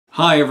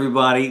Hi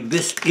everybody,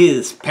 this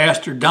is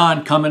Pastor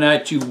Don coming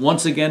at you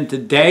once again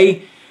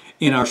today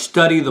in our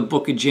study of the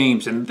book of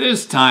James. And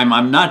this time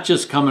I'm not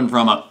just coming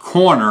from a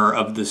corner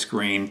of the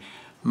screen,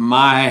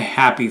 my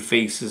happy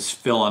face is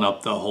filling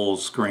up the whole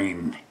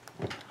screen.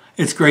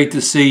 It's great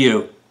to see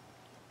you.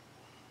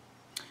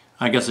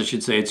 I guess I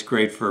should say it's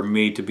great for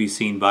me to be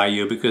seen by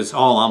you because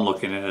all I'm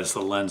looking at is the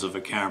lens of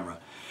a camera.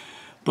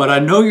 But I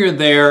know you're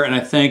there and I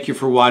thank you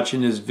for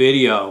watching this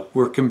video.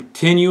 We're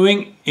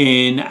continuing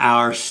in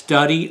our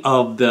study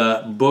of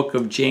the book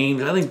of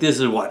James. I think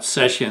this is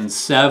session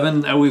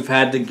 7 that we've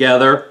had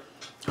together.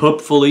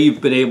 Hopefully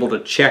you've been able to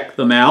check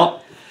them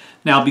out.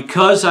 Now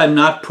because I'm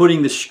not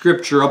putting the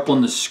scripture up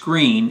on the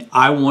screen,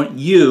 I want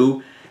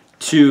you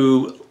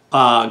to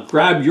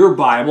grab your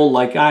Bible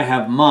like I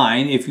have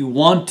mine if you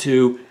want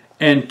to,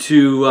 and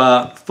to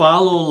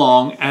follow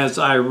along as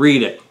I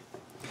read it.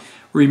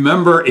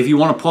 Remember, if you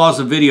want to pause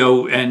the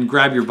video and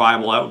grab your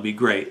Bible, that would be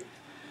great.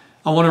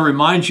 I want to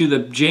remind you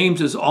that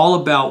James is all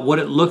about what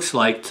it looks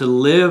like to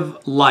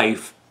live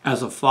life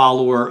as a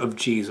follower of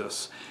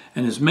Jesus.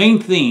 And his main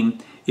theme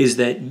is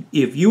that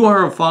if you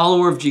are a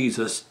follower of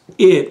Jesus,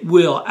 it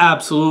will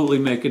absolutely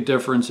make a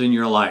difference in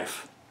your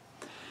life.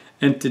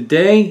 And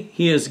today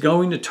he is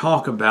going to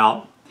talk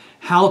about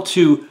how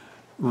to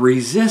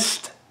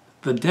resist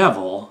the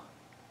devil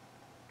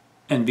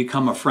and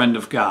become a friend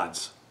of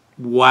God's.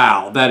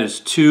 Wow, that is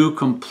 2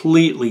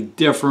 completely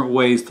different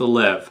ways to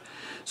live.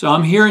 So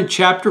I'm here in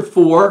chapter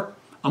 4.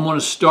 I'm going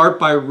to start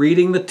by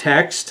reading the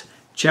text.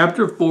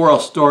 Chapter 4, I'll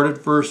start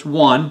at verse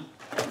 1.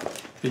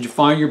 Did you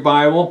find your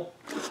Bible?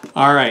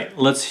 All right,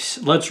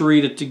 let's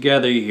read it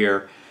together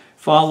here.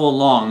 Follow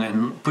along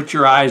and put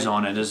your eyes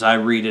on it as I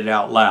read it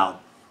out loud.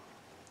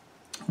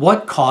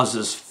 What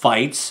causes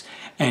fights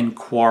and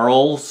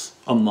quarrels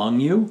among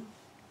you?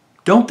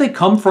 Don't they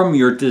come from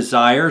your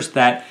desires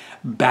that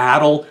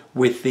battle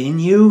within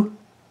you?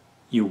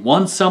 You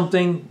want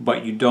something,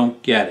 but you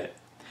don't get it.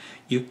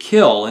 You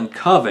kill and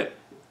covet,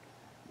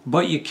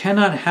 but you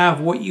cannot have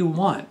what you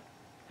want.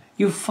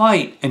 You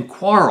fight and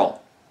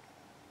quarrel.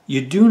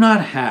 You do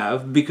not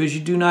have because you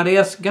do not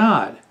ask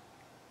God.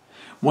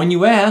 When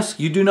you ask,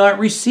 you do not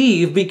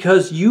receive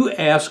because you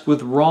ask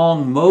with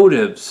wrong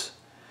motives,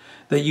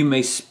 that you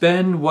may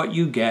spend what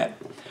you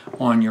get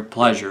on your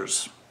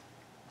pleasures.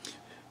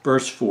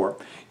 Verse 4,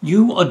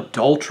 you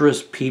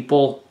adulterous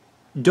people,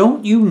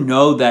 don't you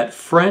know that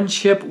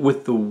friendship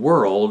with the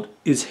world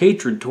is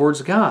hatred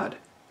towards God?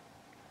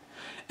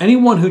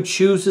 Anyone who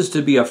chooses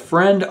to be a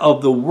friend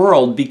of the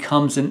world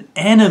becomes an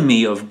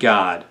enemy of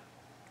God.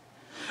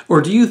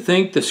 Or do you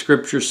think the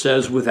scripture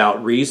says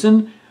without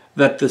reason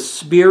that the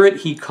Spirit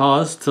he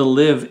caused to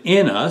live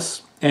in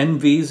us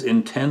envies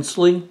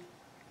intensely?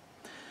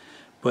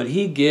 But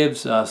he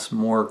gives us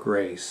more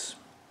grace.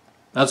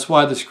 That's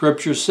why the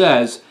scripture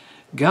says,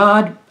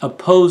 God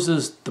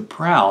opposes the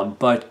proud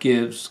but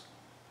gives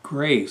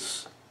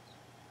grace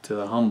to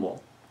the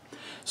humble.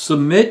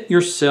 Submit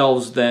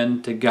yourselves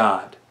then to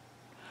God.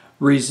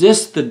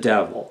 Resist the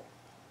devil,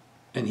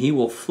 and he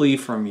will flee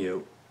from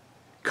you.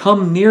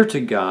 Come near to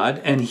God,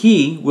 and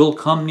he will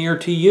come near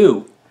to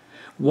you.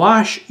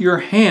 Wash your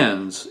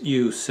hands,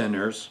 you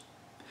sinners,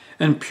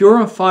 and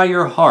purify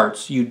your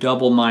hearts, you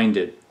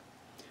double-minded.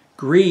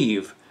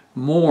 Grieve,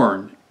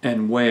 mourn,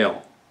 and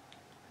wail.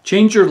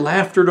 Change your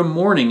laughter to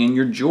mourning and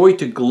your joy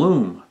to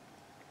gloom.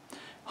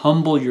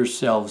 Humble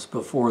yourselves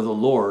before the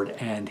Lord,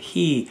 and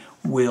he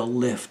will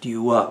lift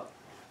you up.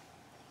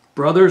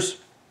 Brothers,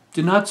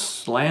 do not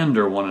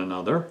slander one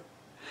another.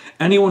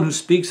 Anyone who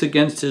speaks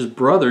against his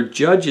brother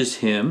judges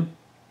him,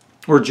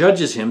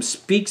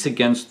 speaks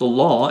against the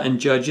law and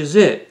judges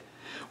it.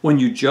 When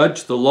you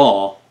judge the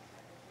law,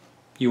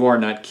 you are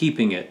not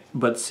keeping it,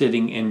 but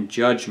sitting in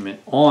judgment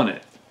on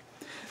it.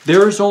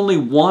 There is only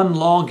one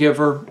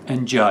lawgiver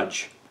and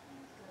judge,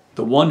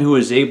 the one who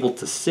is able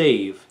to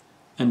save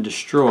and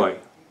destroy.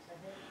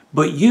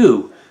 But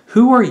you,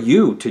 who are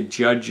you to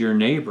judge your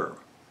neighbor?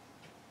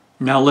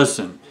 Now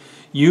listen,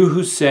 you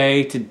who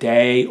say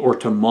today or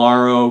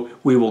tomorrow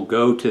we will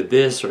go to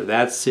this or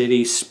that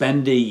city,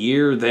 spend a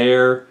year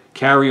there,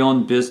 carry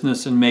on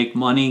business and make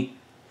money,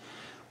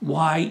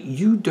 why,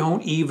 you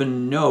don't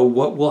even know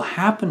what will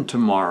happen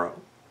tomorrow.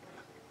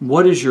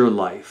 What is your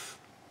life?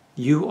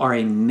 You are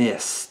a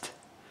mist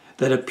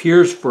that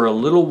appears for a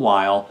little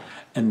while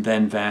and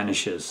then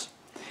vanishes.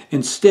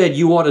 Instead,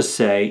 you ought to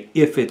say,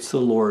 if it's the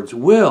Lord's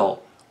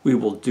will, we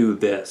will do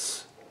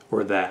this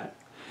or that.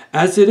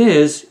 As it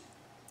is,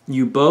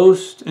 you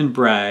boast and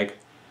brag.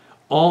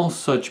 All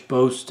such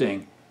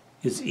boasting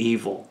is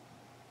evil.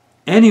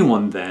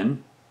 Anyone,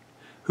 then,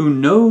 who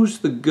knows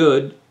the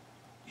good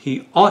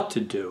he ought to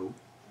do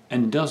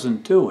and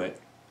doesn't do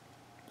it,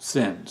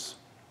 sins.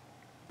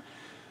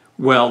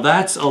 Well,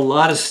 that's a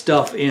lot of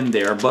stuff in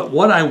there, but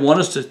what I want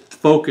us to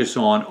focus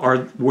on are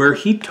where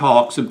he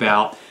talks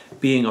about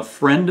being a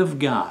friend of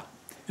God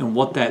and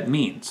what that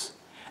means,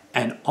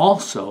 and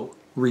also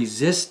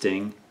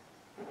resisting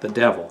the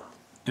devil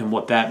and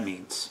what that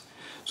means.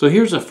 So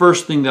here's the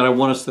first thing that I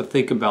want us to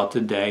think about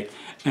today,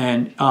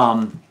 and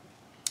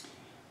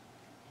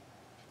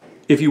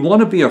If you want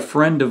to be a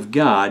friend of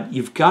God,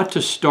 you've got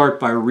to start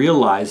by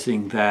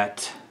realizing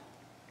that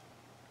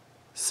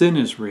sin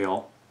is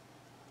real,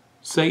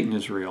 Satan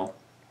is real,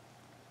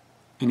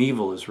 and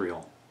evil is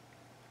real.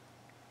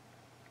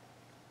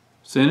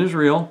 Sin is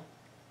real,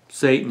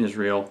 Satan is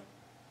real,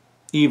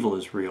 evil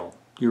is real.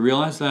 Do you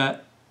realize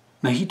that?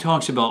 Now he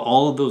talks about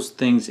all of those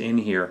things in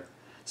here.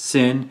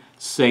 Sin,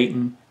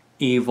 Satan,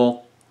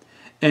 evil.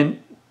 And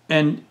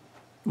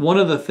one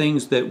of the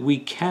things that we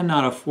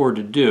cannot afford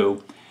to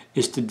do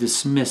is to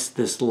dismiss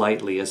this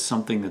lightly as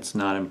something that's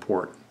not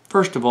important.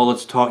 First of all,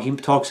 he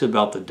talks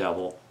about the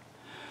devil.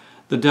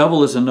 The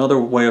devil is another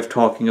way of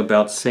talking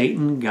about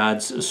Satan,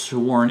 God's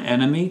sworn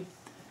enemy,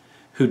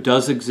 who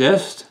does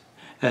exist,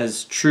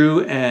 as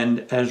true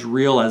and as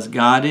real as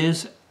God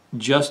is,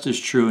 just as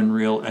true and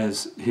real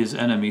as his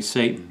enemy,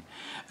 Satan.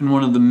 And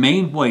one of the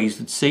main ways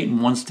that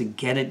Satan wants to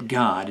get at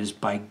God is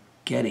by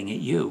getting at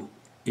you,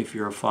 if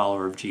you're a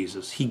follower of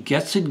Jesus. He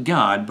gets at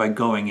God by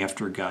going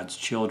after God's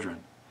children.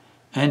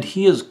 And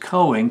he is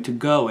going to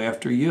go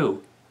after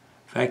you.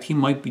 In fact, he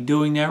might be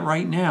doing that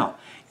right now.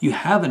 You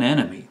have an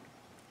enemy.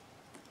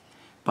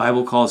 The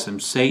Bible calls him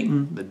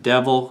Satan, the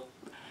devil.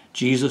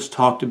 Jesus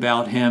talked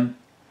about him,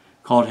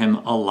 called him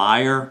a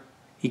liar.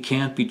 He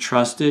can't be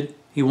trusted.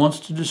 He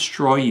wants to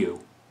destroy you.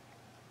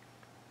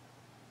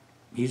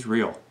 He's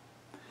real.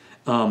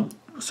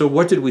 So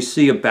what did we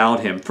see about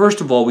him? First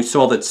of all, we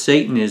saw that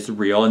Satan is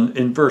real.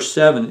 In verse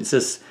 7, it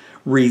says,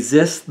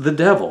 resist the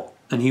devil,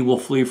 and he will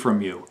flee from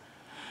you.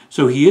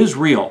 So he is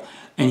real,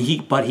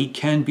 but he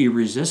can be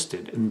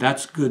resisted, and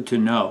that's good to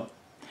know.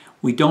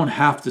 We don't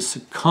have to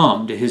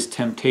succumb to his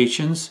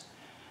temptations.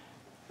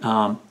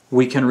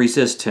 We can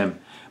resist him.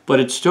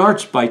 But it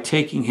starts by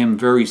taking him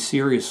very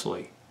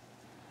seriously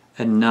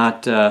and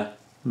not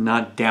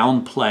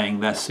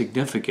downplaying the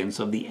significance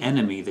of the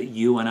enemy that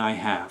you and I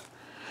have.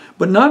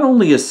 But not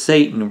only is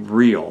Satan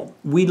real,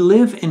 we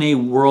live in a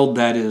world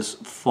that is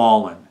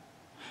fallen.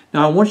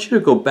 Now I want you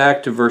to go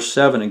back to verse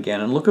 7 again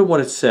and look at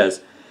what it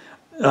says.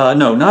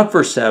 No, not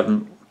verse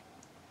 7.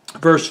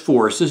 Verse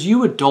 4 says,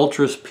 you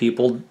adulterous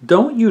people,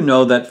 don't you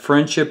know that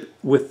friendship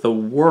with the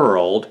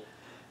world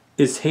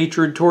is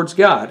hatred towards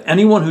God?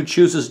 Anyone who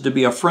chooses to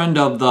be a friend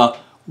of the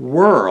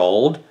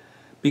world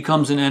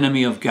becomes an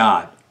enemy of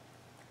God.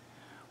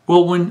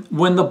 Well,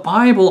 when the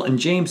Bible, and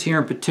James here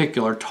in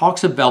particular,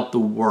 talks about the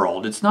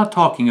world, it's not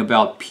talking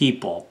about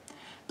people.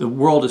 The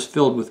world is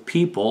filled with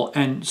people,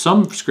 and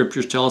some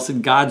scriptures tell us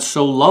that God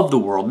so loved the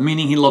world,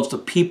 meaning he loves the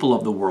people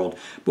of the world.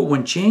 But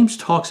when James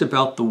talks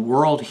about the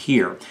world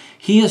here,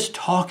 he is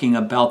talking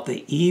about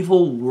the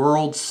evil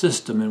world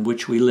system in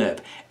which we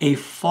live, a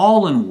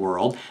fallen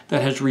world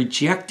that has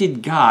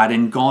rejected God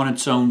and gone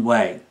its own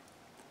way.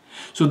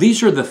 So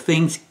these are the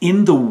things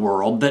in the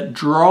world that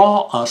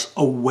draw us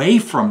away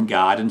from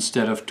God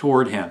instead of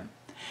toward him.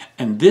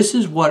 And this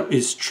is what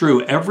is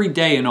true every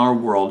day in our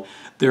world.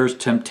 There's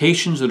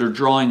temptations that are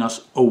drawing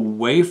us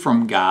away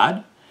from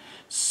God,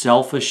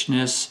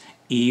 selfishness,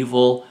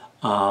 evil,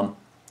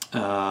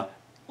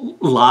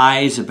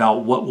 lies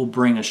about what will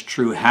bring us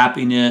true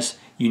happiness.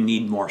 You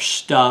need more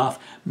stuff,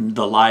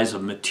 the lies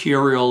of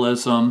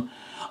materialism.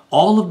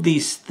 All of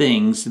these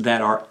things that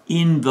are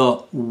in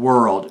the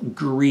world,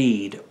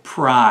 greed,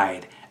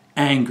 pride,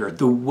 anger,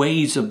 the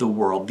ways of the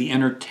world, the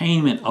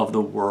entertainment of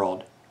the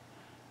world,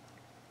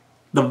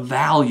 the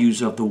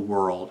values of the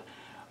world.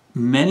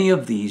 Many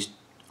of these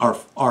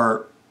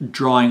are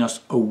drawing us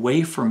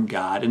away from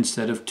God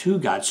instead of to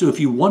God. So if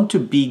you want to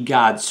be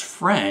God's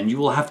friend, you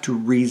will have to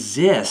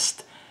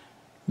resist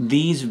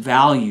these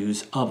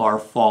values of our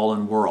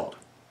fallen world.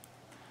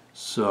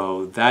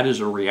 So that is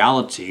a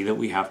reality that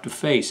we have to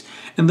face.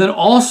 And then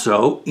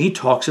also, he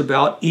talks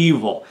about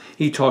evil.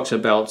 He talks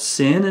about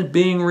sin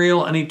being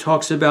real, and he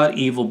talks about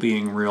evil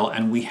being real.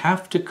 And we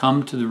have to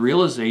come to the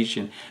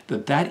realization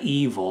that that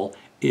evil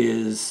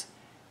is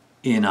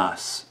in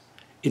us.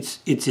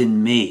 It's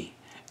in me.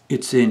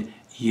 It's in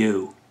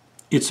you.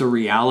 It's a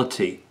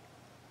reality.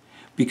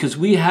 Because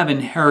we have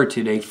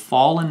inherited a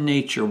fallen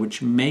nature which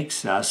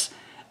makes us,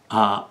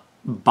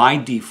 by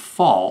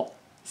default,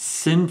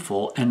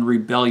 sinful and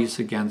rebellious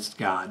against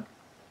God.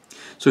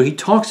 So he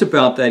talks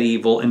about that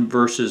evil in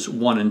verses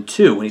 1 and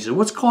 2. And he says,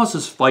 what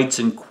causes fights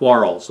and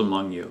quarrels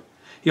among you?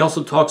 He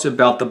also talks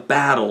about the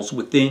battles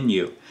within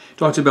you. He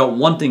talks about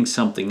wanting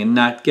something and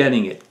not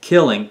getting it,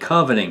 killing,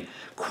 coveting,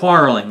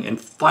 quarreling,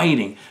 and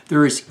fighting.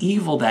 There is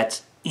evil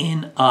that's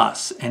in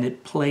us, and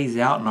it plays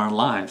out in our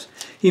lives.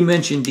 He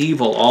mentioned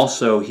evil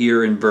also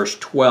here in verse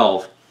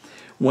 12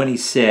 when he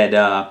said,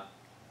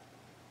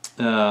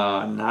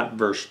 not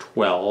verse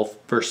 12,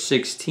 verse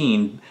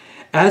 16,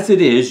 as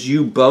it is,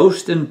 you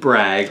boast and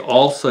brag,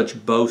 all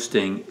such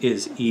boasting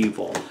is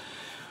evil.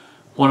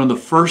 One of the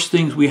first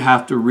things we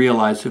have to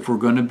realize if we're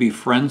going to be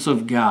friends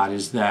of God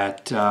is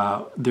that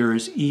there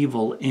is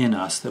evil in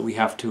us that we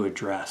have to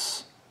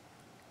address.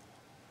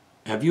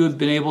 Have you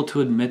been able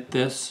to admit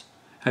this?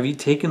 Have you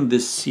taken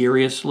this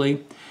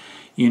seriously?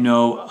 You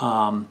know,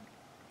 a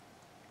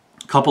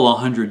couple of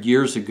 100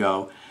 years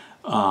ago,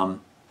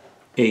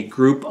 a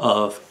group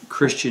of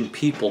Christian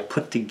people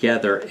put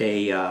together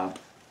a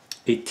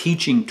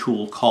teaching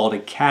tool called a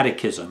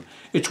catechism.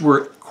 It's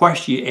where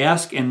you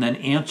ask and then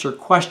answer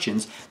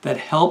questions that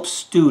help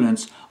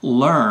students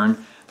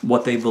learn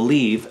what they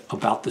believe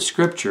about the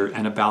Scripture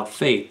and about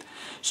faith.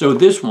 So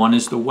this one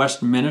is the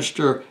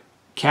Westminster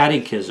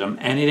Catechism,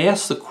 and it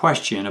asks the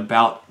question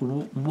about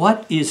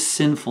what is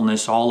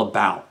sinfulness all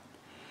about?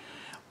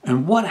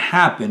 And what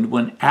happened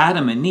when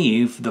Adam and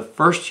Eve, the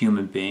first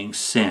human beings,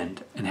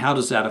 sinned? And how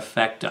does that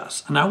affect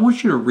us? And I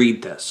want you to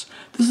read this.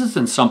 This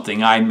isn't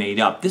something I made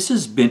up. This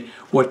has been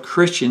what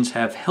Christians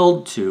have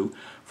held to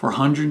for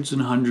hundreds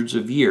and hundreds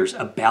of years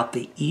about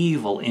the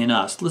evil in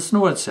us. Listen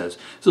to what it says.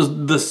 It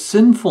says, the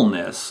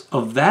sinfulness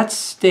of that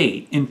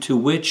state into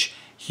which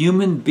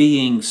human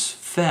beings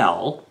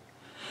fell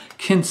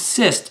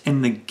consists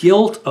in the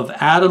guilt of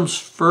Adam's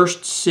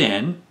first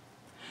sin,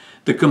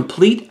 the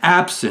complete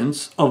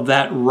absence of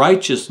that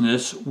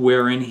righteousness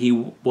wherein he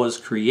was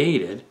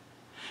created,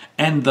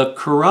 and the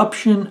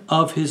corruption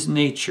of his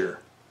nature,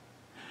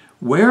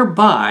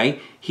 whereby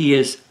he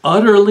is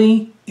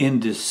utterly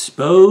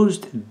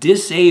indisposed,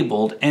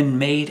 disabled, and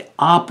made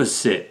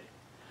opposite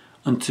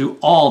unto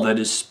all that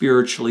is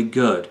spiritually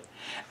good.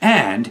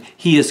 And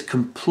he is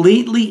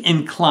completely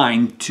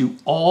inclined to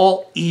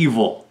all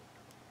evil,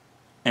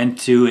 and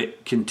to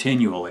it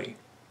continually,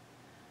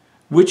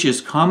 which is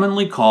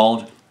commonly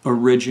called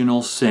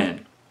original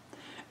sin.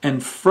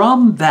 And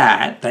from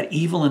that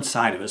evil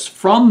inside of us,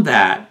 from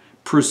that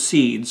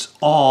proceeds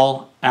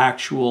all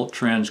actual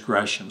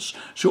transgressions.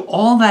 So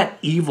all that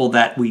evil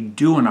that we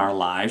do in our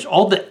lives,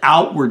 all the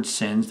outward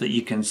sins that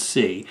you can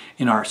see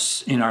in our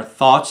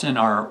thoughts, in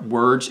our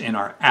words, in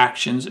our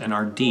actions, and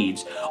our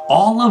deeds,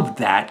 all of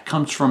that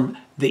comes from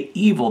the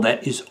evil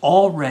that is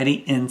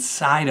already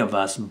inside of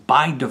us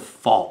by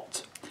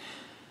default.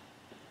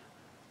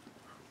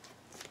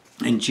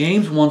 And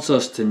James wants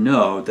us to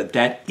know that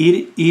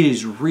it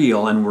is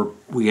real, and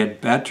we had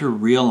better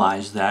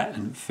realize that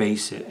and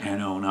face it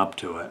and own up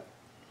to it.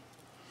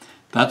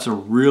 That's a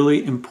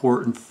really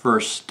important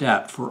first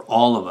step for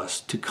all of us,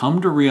 to come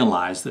to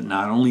realize that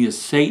not only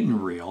is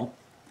Satan real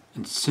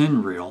and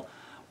sin real,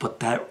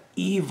 but that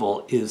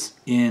evil is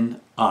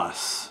in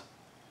us.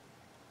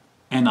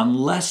 And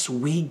unless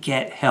we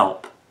get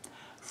help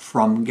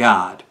from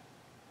God,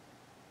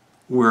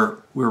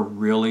 we're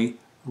really,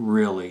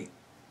 really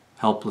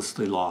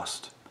helplessly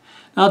lost.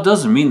 Now, it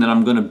doesn't mean that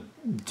I'm going to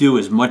do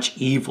as much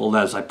evil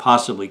as I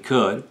possibly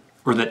could,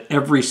 or that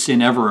every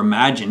sin ever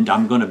imagined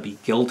I'm going to be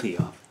guilty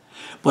of.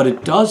 But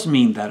it does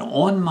mean that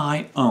on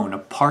my own,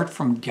 apart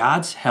from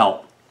God's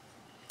help,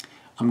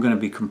 I'm going to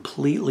be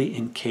completely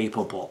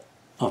incapable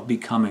of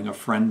becoming a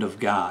friend of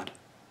God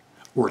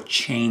or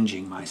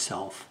changing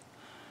myself.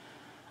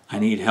 I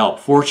need help.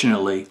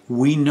 Fortunately,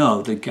 we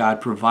know that God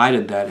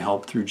provided that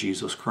help through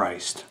Jesus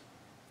Christ.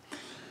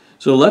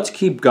 So let's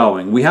keep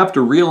going. We have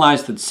to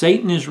realize that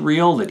Satan is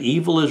real, that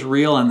evil is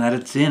real, and that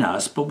it's in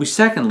us. But we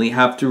secondly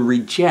have to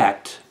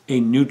reject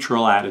a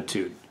neutral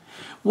attitude.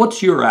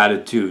 What's your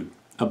attitude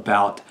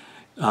about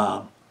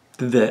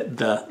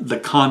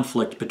the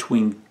conflict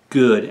between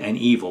good and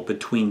evil,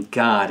 between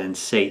God and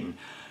Satan?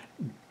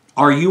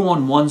 Are you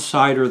on one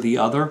side or the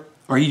other?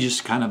 Or are you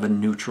just kind of a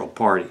neutral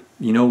party?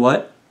 You know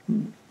what?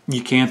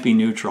 You can't be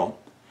neutral.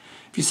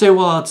 If you say,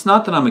 well, it's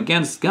not that I'm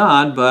against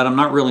God, but I'm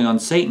not really on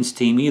Satan's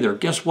team either.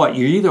 Guess what?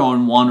 You're either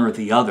on one or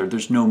the other.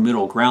 There's no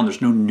middle ground.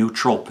 There's no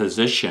neutral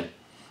position.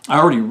 I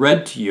already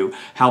read to you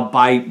how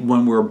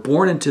when we're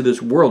born into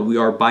this world, we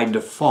are by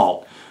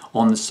default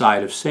on the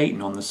side of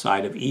Satan, on the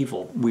side of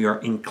evil. We are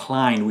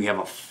inclined. We have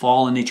a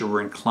fallen nature.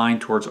 We're inclined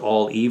towards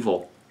all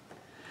evil.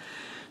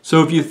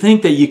 So if you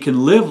think that you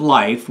can live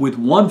life with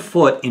one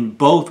foot in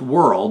both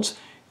worlds,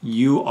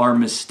 you are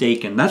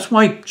mistaken. That's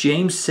why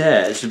James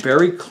says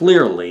very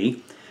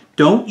clearly,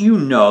 don't you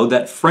know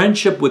that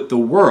friendship with the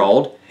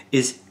world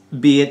is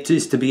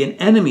to be an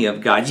enemy of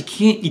God?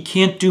 You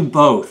can't do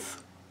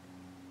both.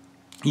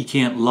 You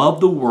can't love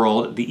the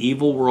world, the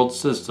evil world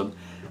system,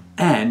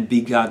 and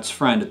be God's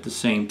friend at the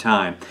same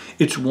time.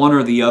 It's one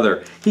or the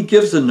other. He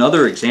gives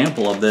another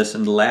example of this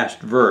in the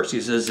last verse.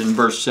 He says in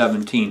verse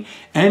 17,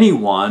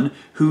 anyone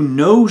who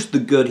knows the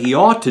good he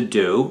ought to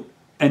do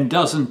and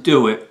doesn't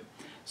do it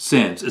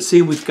sins.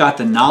 See, we've got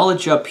the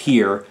knowledge up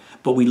here,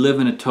 but we live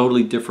in a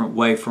totally different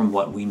way from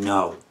what we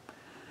know.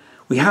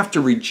 We have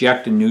to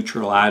reject a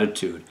neutral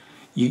attitude.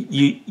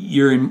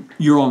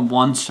 You're on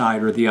one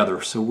side or the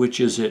other, so which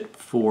is it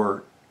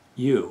for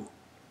you?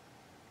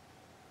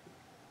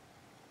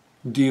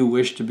 Do you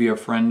wish to be a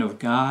friend of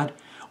God,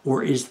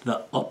 or is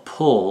the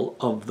pull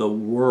of the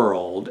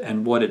world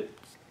and what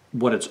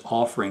it's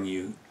offering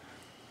you,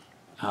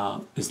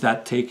 is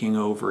that taking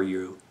over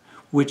you?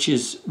 Which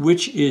is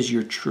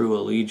your true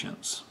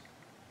allegiance?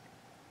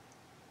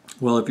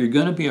 Well, if you're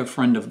going to be a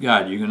friend of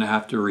God, you're going to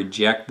have to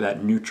reject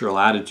that neutral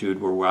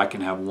attitude where I can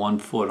have one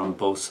foot on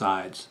both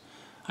sides.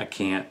 I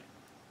can't.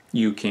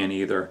 You can't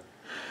either.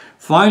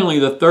 Finally,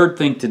 the third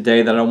thing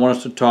today that I want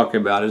us to talk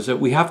about is that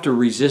we have to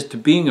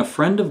resist. Being a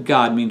friend of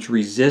God means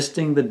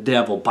resisting the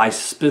devil by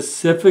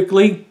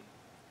specifically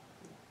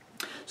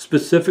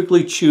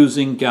specifically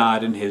choosing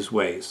God and his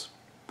ways.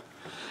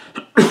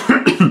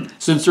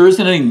 Since there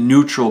isn't any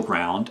neutral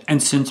ground,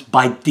 and since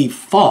by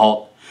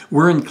default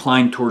we're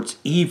inclined towards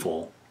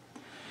evil,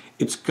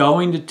 it's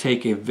going to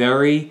take a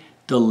very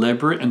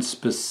deliberate and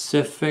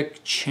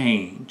specific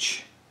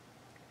change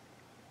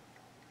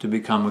to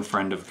become a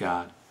friend of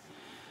God.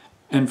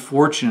 And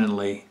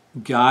fortunately,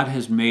 God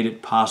has made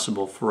it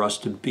possible for us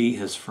to be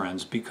his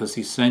friends because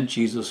he sent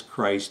Jesus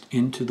Christ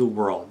into the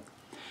world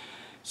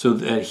so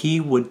that he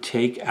would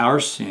take our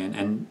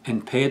sin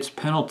and pay its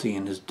penalty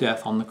in his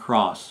death on the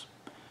cross.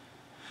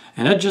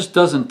 And that just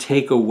doesn't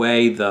take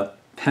away the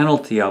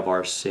penalty of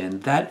our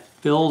sin. That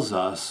fills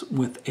us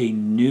with a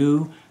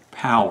new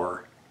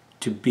power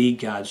to be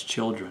God's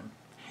children.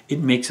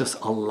 It makes us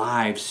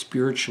alive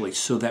spiritually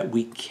so that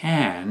we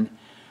can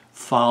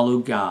follow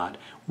God.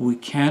 We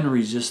can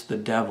resist the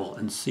devil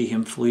and see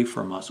him flee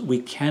from us. We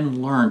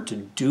can learn to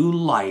do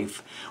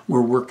life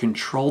where we're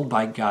controlled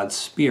by God's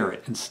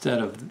Spirit instead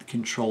of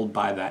controlled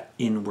by that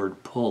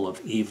inward pull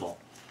of evil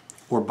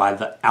or by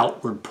the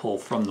outward pull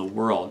from the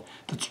world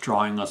that's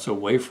drawing us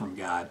away from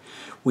God.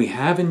 We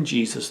have in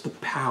Jesus the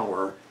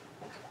power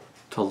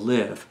to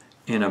live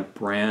in a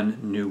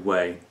brand new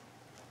way.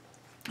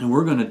 And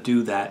we're going to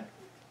do that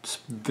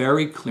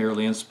very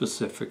clearly and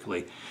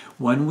specifically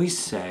when we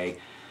say,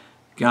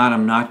 God,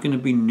 I'm not going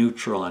to be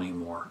neutral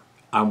anymore.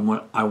 I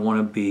want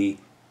to be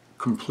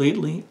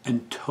completely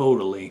and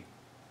totally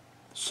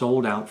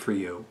sold out for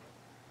you.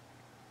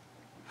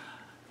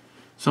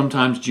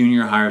 Sometimes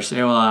junior hires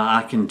say, well,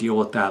 I can deal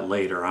with that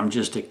later. I'm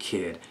just a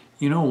kid.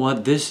 You know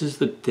what? This is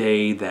the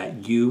day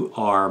that you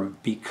are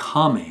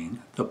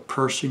becoming the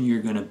person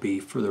you're going to be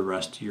for the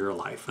rest of your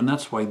life. And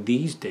that's why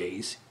these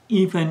days,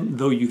 even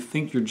though you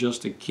think you're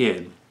just a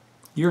kid,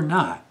 you're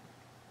not.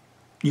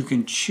 You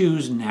can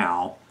choose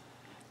now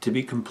to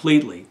be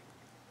completely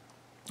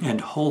and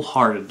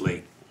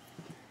wholeheartedly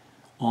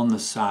on the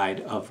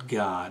side of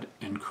God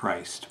and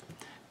Christ.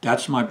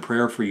 That's my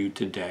prayer for you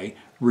today.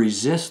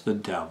 Resist the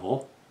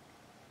devil,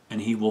 and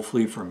he will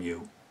flee from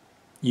you.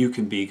 You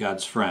can be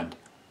God's friend.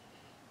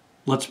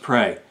 Let's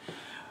pray.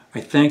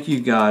 I thank you,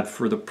 God,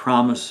 for the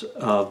promise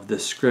of the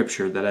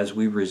scripture that as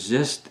we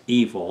resist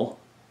evil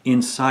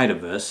inside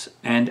of us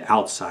and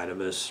outside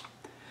of us,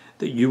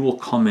 that you will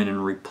come in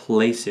and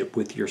replace it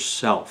with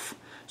yourself,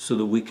 so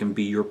that we can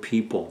be your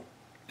people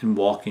and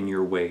walk in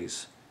your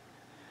ways.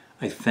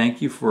 I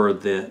thank you for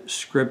the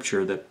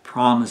scripture that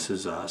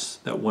promises us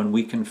that when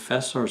we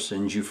confess our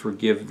sins, you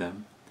forgive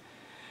them.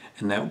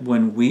 And that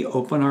when we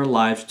open our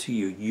lives to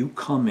you, you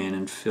come in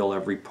and fill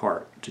every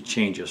part to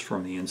change us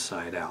from the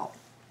inside out.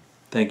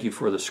 Thank you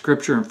for the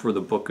scripture and for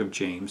the book of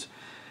James.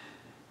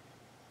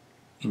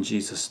 In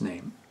Jesus'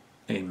 name,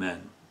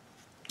 amen.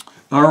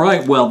 All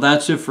right, well,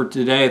 that's it for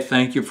today.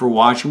 Thank you for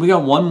watching. We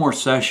got one more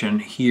session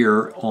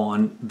here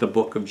on the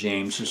book of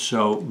James,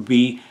 so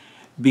be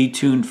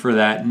tuned for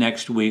that.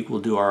 Next week,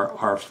 we'll do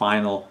our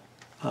final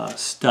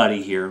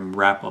study here and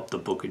wrap up the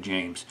book of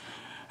James.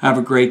 Have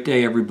a great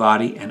day,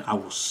 everybody, and I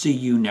will see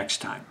you next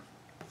time.